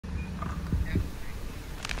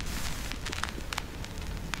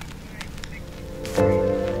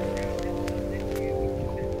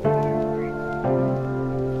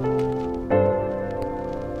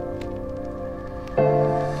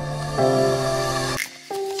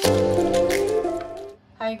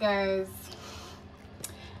Hi guys.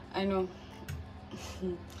 I know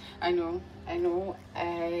I know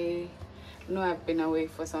I've been away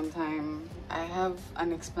for some time. I have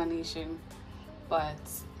an explanation, but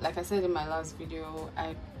like I said in my last video,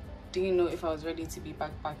 I didn't know if I was ready to be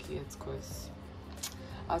back yet because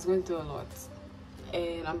I was going through a lot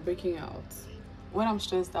and I'm breaking out. When I'm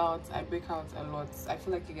stressed out, I break out a lot. I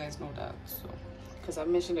feel like you guys know that, so because I've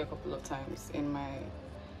mentioned it a couple of times in my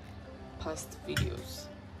past videos.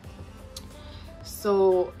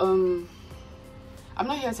 So I'm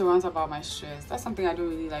not here to rant about my stress. That's something I don't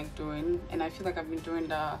really like doing, and I feel like I've been doing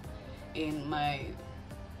that in my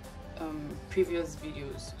previous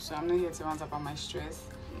videos. So I'm not here to rant about my stress.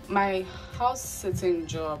 My house sitting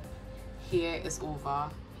job here is over,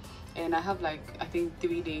 and I have like I think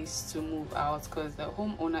 3 days to move out because the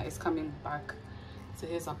homeowner is coming back to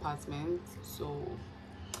his apartment. So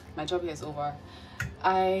my job here is over.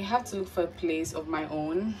 I have to look for a place of my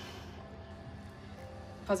own.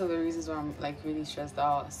 Part of the reasons why I'm like really stressed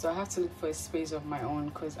out, so I have to look for a space of my own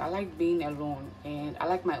because I like being alone and I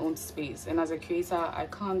like my own space. And as a creator, I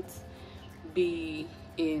can't be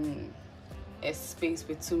in a space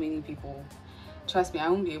with too many people. Trust me, I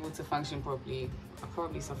won't be able to function properly. I'll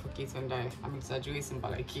probably suffocate and die. I'm exaggerating,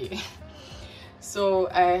 but like yeah. So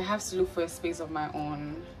I have to look for a space of my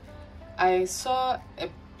own. I saw a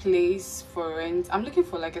place for rent. I'm looking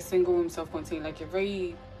for like a single room, self-contained, like a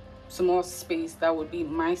very small space that would be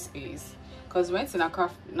my space, because rent in Accra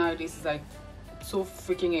nowadays is like so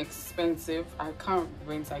freaking expensive. I can't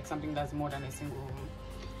rent like something that's more than a single room.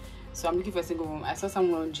 So I'm looking for a single room. I saw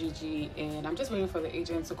somewhere on GG and I'm just waiting for the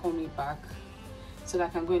agent to call me back so that I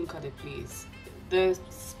can go and look at the place. The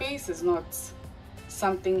space is not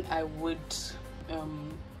something I would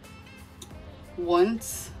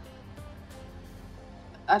want.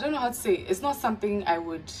 I don't know how to say it. It's not something I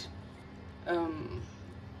would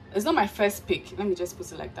it's not my first pick, let me just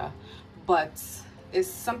put it like that, but it's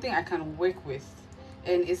something I can work with,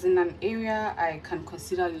 and it's in an area I can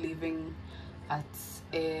consider living at,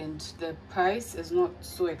 and the price is not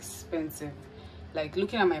so expensive. Like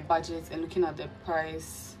looking at my budget and looking at the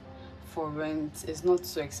price for rent is not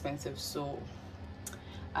so expensive, so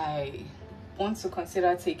I want to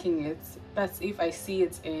consider taking it. That's if I see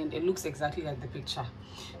it and it looks exactly like the picture,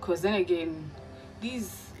 because then again,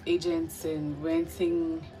 these agents and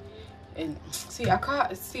renting and see, I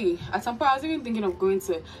can't see. At some point I was even thinking of going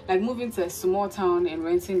to like moving to a small town and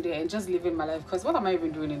renting there and just living my life, because what am I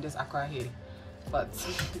even doing in this Accra here? But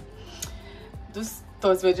those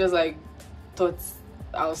thoughts were just like thoughts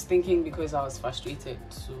I was thinking because I was frustrated,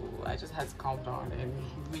 so I just had to calm down and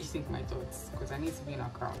rethink my thoughts because I need to be in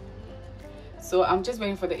Accra. So I'm just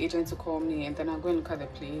waiting for the agent to call me, and then I'm going to look at the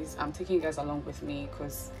place. I'm taking you guys along with me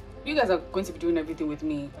because you guys are going to be doing everything with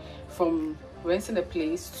me, from renting the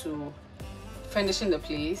place to furnishing the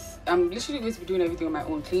place. I'm literally going to be doing everything on my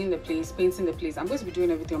own, cleaning the place, painting the place. I'm going to be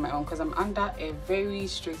doing everything on my own because I'm under a very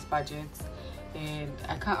strict budget and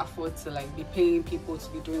I can't afford to like be paying people to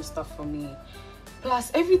be doing stuff for me.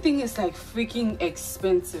 Plus everything is like freaking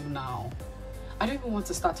expensive now. I don't even want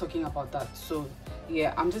to start talking about that. So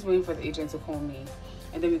yeah, I'm just waiting for the agent to call me,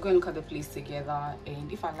 and then we're going to look at the place together,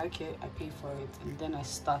 and if I like it, I pay for it, and then I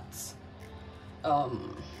start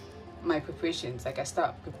my preparations. Like I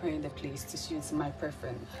start preparing the place to suit my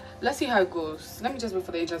preference. Let's see how it goes. Let me just wait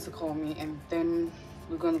for the agent to call me, and then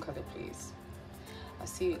we're going to look at the place. I'll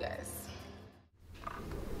see you guys.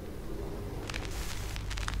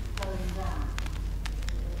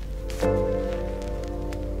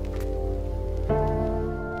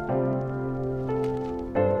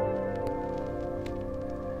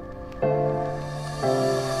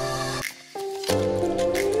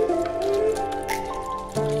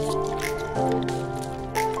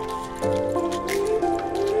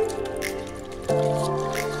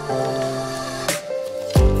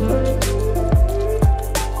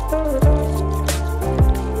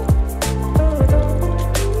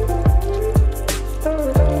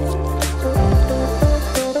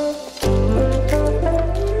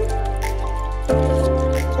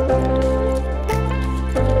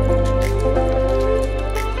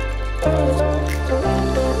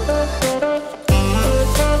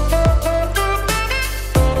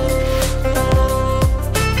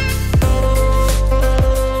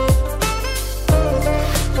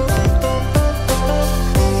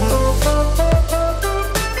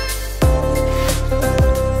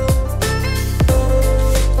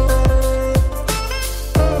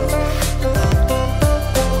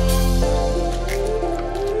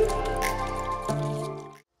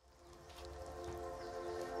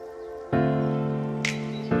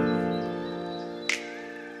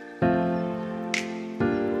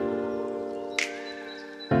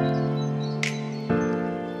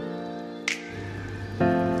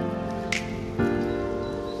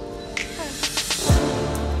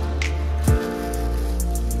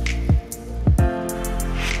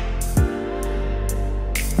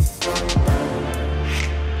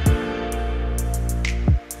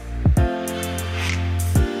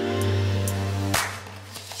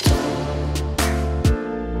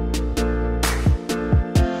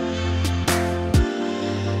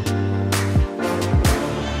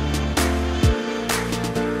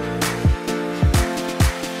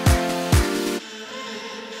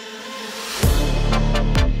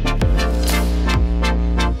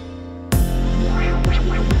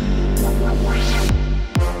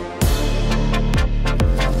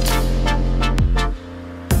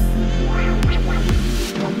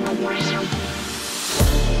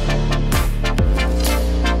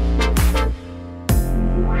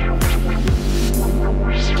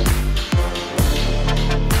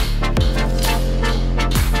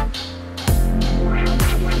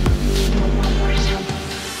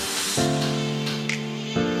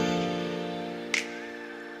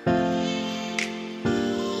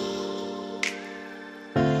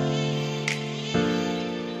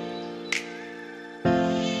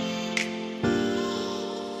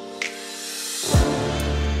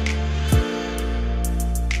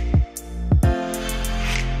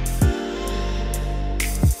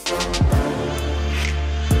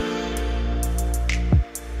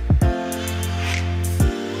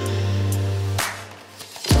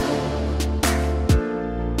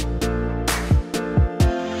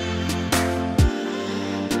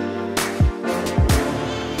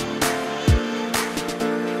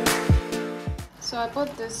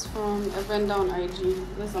 bought this from a vendor on IG.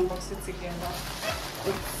 Let's unbox it together.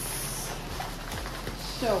 It's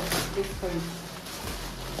shelves basically.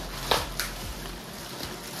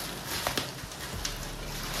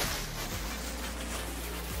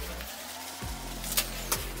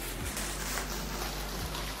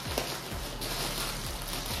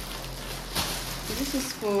 This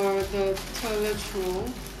is for the toilet roll,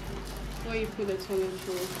 where you put the toilet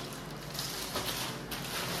roll.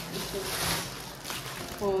 This is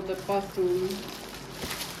for the bathroom.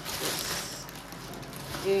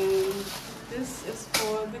 And this is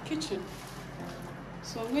for the kitchen.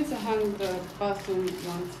 So I'm going to hang the bathroom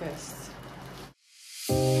one first.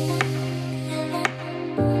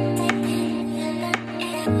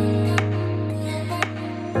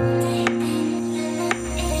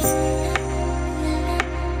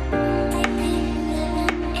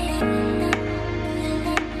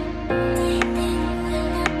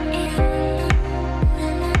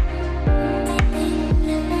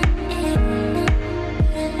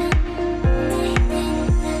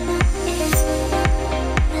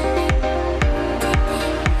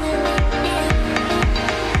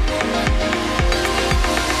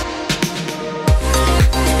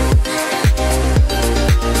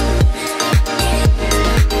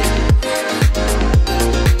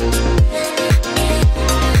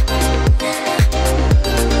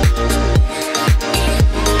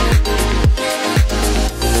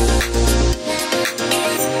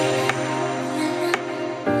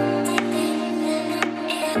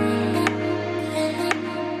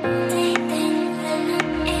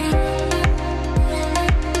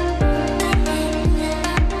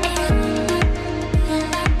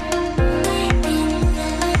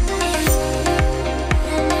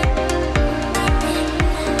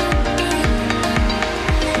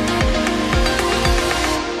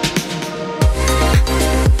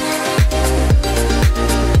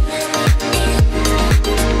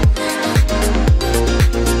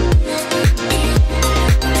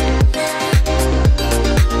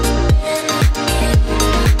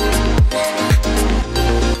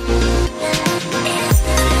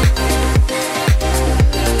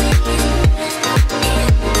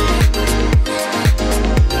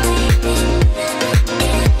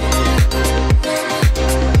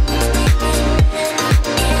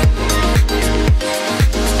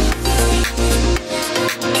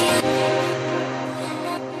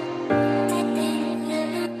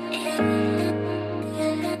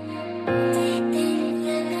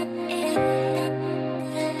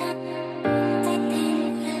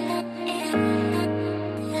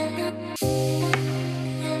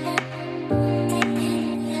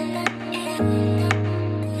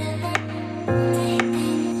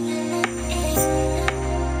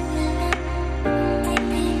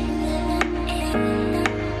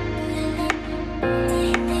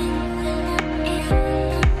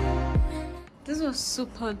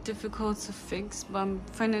 Super difficult to fix, but I'm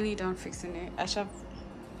finally done fixing it. I should have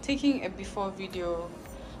taken a before video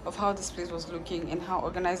of how this place was looking and how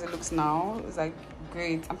organized it looks now. It's like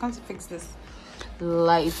great. I'm going to fix this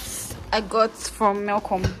lights I got from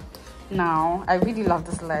Melcom. Now I really love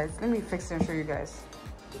this light. Let me fix it and show you guys.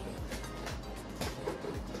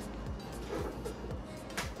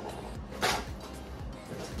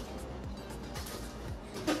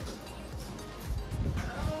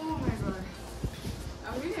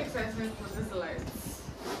 For this lights.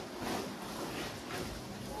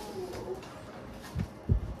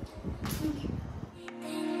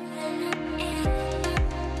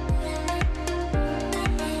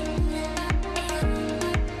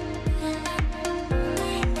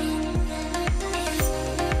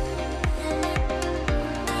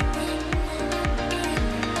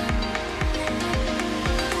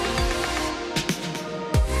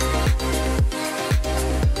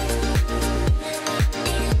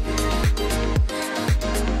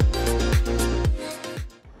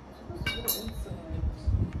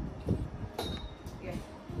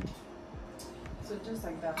 Just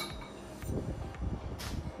like that.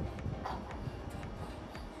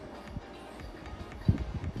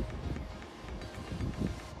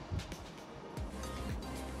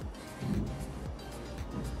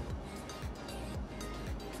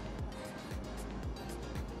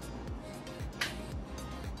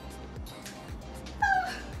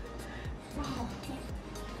 Wow.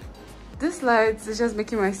 This light is just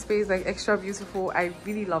making my space like extra beautiful. I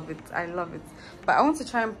really love it. I love it. But I want to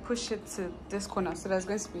try and push it to this corner, so that's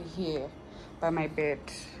going to be here by my bed.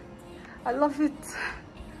 I love it.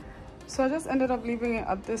 So I just ended up leaving it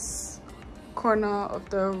at this corner of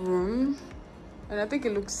the room, and I think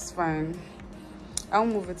it looks fine. I'll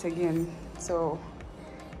move it again. So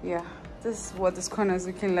yeah, this is what this corner is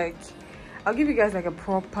looking like. I'll give you guys like a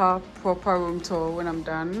proper room tour when I'm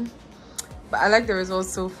done, but I like the results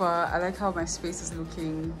so far. I like how my space is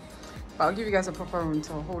looking, but I'll give you guys a proper room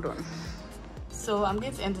tour. Hold on. So I'm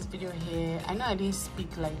going to end this video here. I know I didn't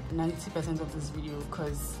speak like 90% of this video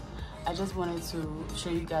because I just wanted to show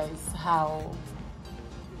you guys how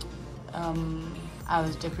I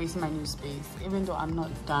was decorating my new space. Even though I'm not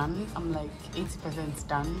done, I'm like 80%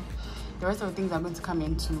 done. The rest of the things are going to come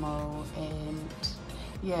in tomorrow, and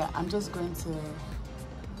yeah, I'm just going to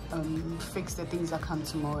fix the things that come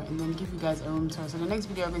tomorrow and then give you guys a room tour. So the next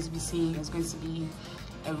video I'm going to be seeing is going to be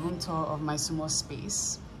a room tour of my small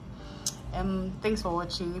space. Thanks for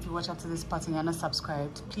watching. If you watch up to this part and you're not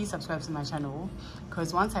subscribed, please subscribe to my channel,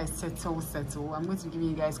 because once I settle, I'm going to be giving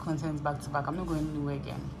you guys content back to back. I'm not going anywhere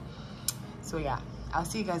again. So yeah, I'll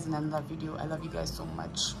see you guys in another video. I love you guys so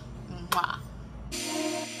much. Mwah.